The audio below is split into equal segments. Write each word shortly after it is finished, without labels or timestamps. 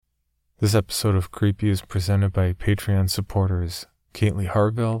This episode of Creepy is presented by Patreon supporters Caitlin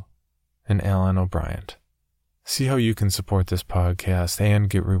Harville and Alan O'Brien. See how you can support this podcast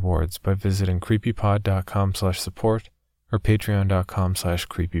and get rewards by visiting creepypod.com/support or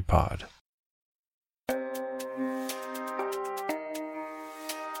patreon.com/creepypod.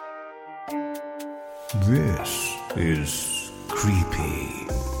 This is Creepy,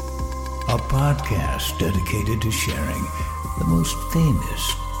 a podcast dedicated to sharing the most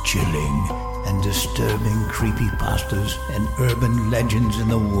famous, chilling, and disturbing creepypastas and urban legends in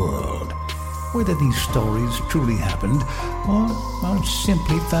the world. Whether these stories truly happened or are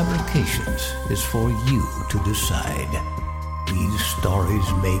simply fabrications is for you to decide. These stories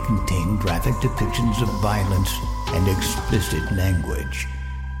may contain graphic depictions of violence and explicit language.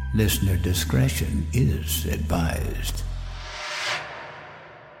 Listener discretion is advised.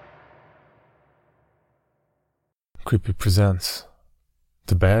 Creepy presents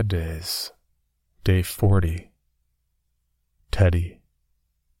The Bad Days, Day 40. Teddy.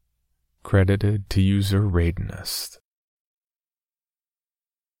 Credited to user Raidenist.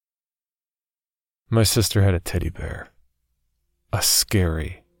 My sister had a teddy bear. A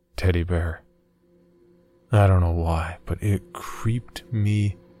scary teddy bear. I don't know why, but it creeped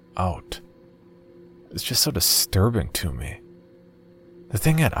me out. It's just so disturbing to me. The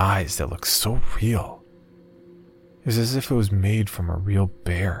thing had eyes that looked so real. It was as if it was made from a real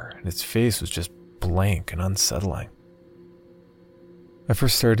bear, and its face was just blank and unsettling. I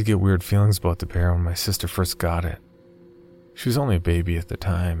first started to get weird feelings about the bear when my sister first got it. She was only a baby at the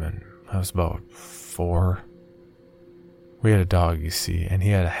time, and I was about 4. We had a dog, you see, and he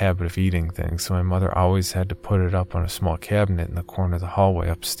had a habit of eating things, so my mother always had to put it up on a small cabinet in the corner of the hallway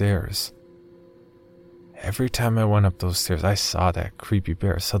upstairs. Every time I went up those stairs, I saw that creepy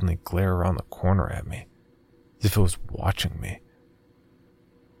bear suddenly glare around the corner at me, as if it was watching me.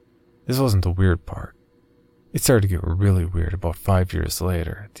 This wasn't the weird part. It started to get really weird about 5 years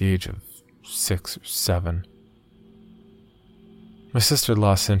later, at the age of 6 or 7. My sister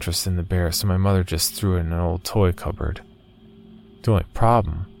lost interest in the bear, so my mother just threw it in an old toy cupboard. The only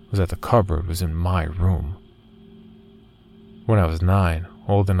problem was that the cupboard was in my room. When I was 9,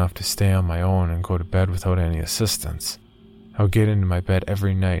 old enough to stay on my own and go to bed without any assistance, I would get into my bed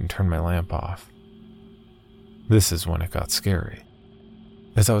every night and turn my lamp off. This is when it got scary.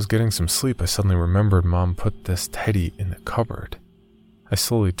 As I was getting some sleep, I suddenly remembered Mom put this teddy in the cupboard. I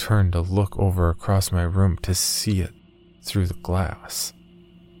slowly turned to look over across my room to see it through the glass.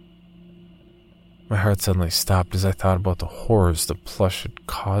 My heart suddenly stopped as I thought about the horrors the plush had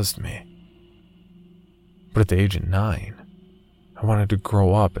caused me. But at the age of 9, I wanted to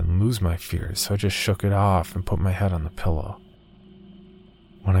grow up and lose my fears, so I just shook it off and put my head on the pillow.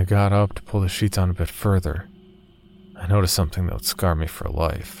 When I got up to pull the sheets on a bit further, I noticed something that would scar me for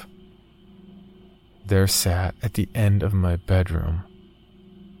life. There sat, at the end of my bedroom,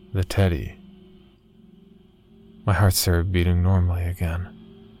 the teddy. My heart started beating normally again.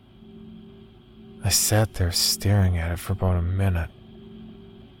 I sat there staring at it for about a minute.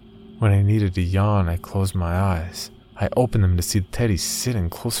 When I needed to yawn, I closed my eyes. I opened them to see the teddy sitting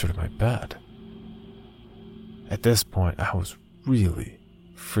closer to my bed. At this point, I was really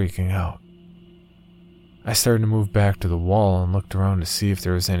freaking out. I started to move back to the wall and looked around to see if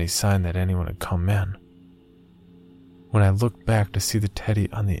there was any sign that anyone had come in. When I looked back to see the teddy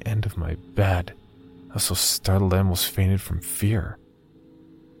on the end of my bed, I was so startled I almost fainted from fear.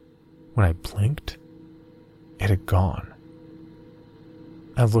 When I blinked, it had gone.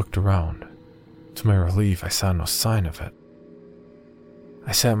 I looked around. To my relief, I saw no sign of it.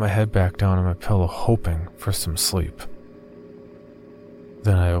 I sat my head back down on my pillow, hoping for some sleep.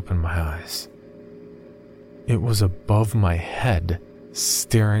 Then I opened my eyes. It was above my head,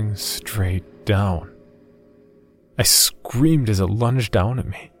 staring straight down. I screamed as it lunged down at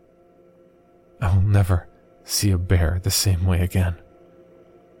me. I will never see a bear the same way again.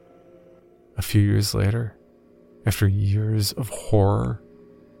 A few years later, after years of horror,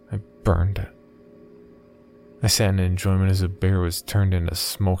 I burned it. I sat in enjoyment as a bear was turned into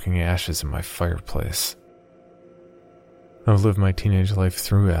smoking ashes in my fireplace. I've lived my teenage life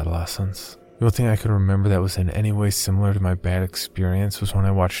through adolescence. The only thing I could remember that was in any way similar to my bad experience was when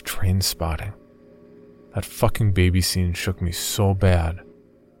I watched Trainspotting. That fucking baby scene shook me so bad.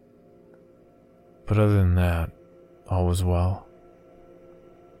 But other than that, all was well.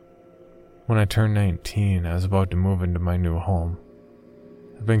 When I turned 19, I was about to move into my new home.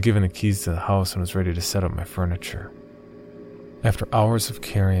 I'd been given the keys to the house and was ready to set up my furniture. After hours of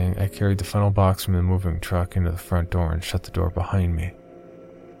carrying, I carried the final box from the moving truck into the front door and shut the door behind me.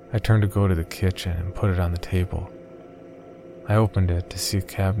 I turned to go to the kitchen and put it on the table. I opened it to see a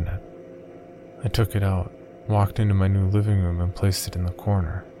cabinet. I took it out, walked into my new living room, and placed it in the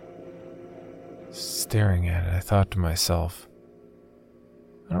corner. Staring at it, I thought to myself,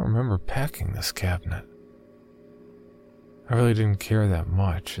 I don't remember packing this cabinet. I really didn't care that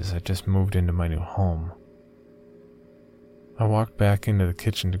much, as I just moved into my new home. I walked back into the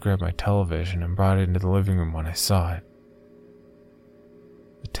kitchen to grab my television and brought it into the living room when I saw it.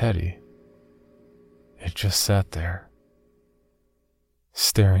 The teddy, it just sat there,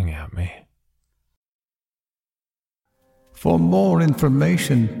 staring at me. For more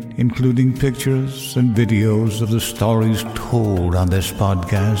information, including pictures and videos of the stories told on this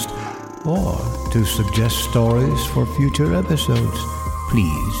podcast, or to suggest stories for future episodes,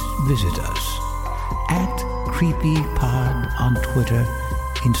 please visit us at CreepyPod on Twitter,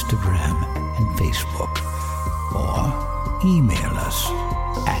 Instagram, and Facebook, or email us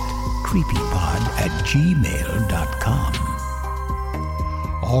at creepypod@gmail.com.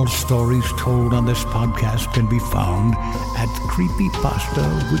 All stories told on this podcast can be found at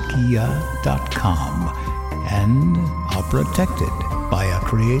creepypastawikia.com and are protected by a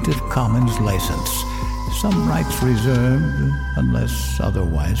Creative Commons license. Some rights reserved unless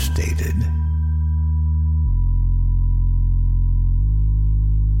otherwise stated.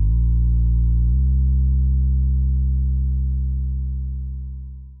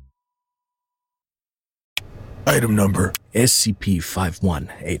 Item number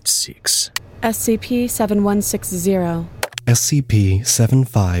SCP-5186. SCP-7160.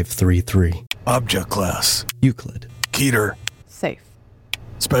 SCP-7533. Object Class Euclid. Keter. Safe.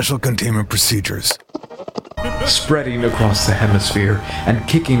 Special Containment Procedures. Spreading across the hemisphere and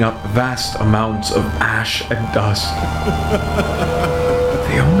kicking up vast amounts of ash and dust.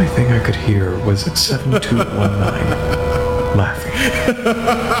 The only thing I could hear was 7219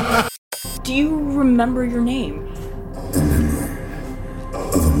 laughing. Do you remember your name?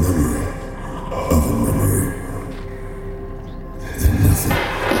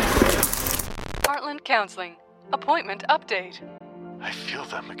 Heartland Counseling. Appointment update. I feel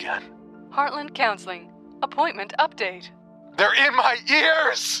them again. Heartland Counseling. Appointment update. They're in my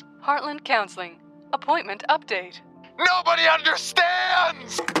ears! Heartland Counseling. Appointment update. Nobody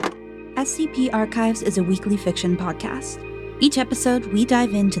understands! SCP Archives is a weekly fiction podcast. Each episode, we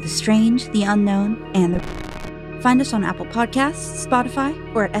dive into the strange, the unknown, and the... Find us on Apple Podcasts, Spotify,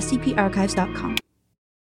 or at scparchives.com.